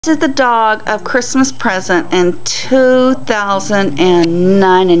This is the dog of Christmas present in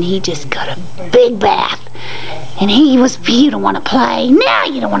 2009, and he just got a big bath. And he was, you don't want to play. Now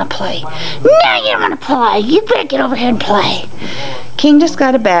you don't want to play. Now you don't want to play. You better get over here and play. King just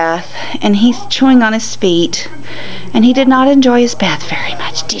got a bath, and he's chewing on his feet. And he did not enjoy his bath very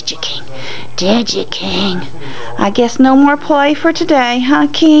much, did you, King? Did you, King? I guess no more play for today, huh,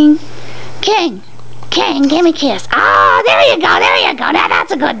 King? King, give me a kiss. Oh, there you go, there you go. Now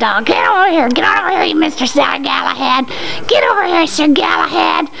that's a good dog. Get over here, you Mr. Sir Galahad. Get over here, Sir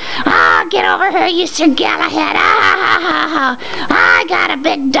Galahad. Ah, get over here, you Sir Galahad. I got a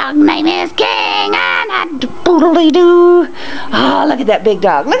big dog named is King, and I boodly-doo. Oh, look at that big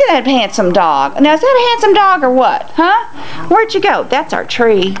dog. Look at that handsome dog. Now, is that a handsome dog or what? Huh? Where'd you go? That's our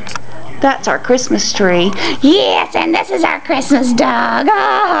tree. That's our Christmas tree. Yes, and this is our Christmas dog.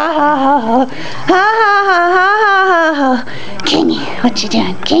 Kingy, what you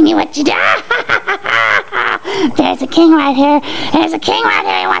doing? Kingy, what you doing? There's a king right here. There's a king right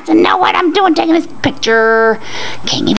here. He wants to know what I'm doing, taking his picture. Kingy.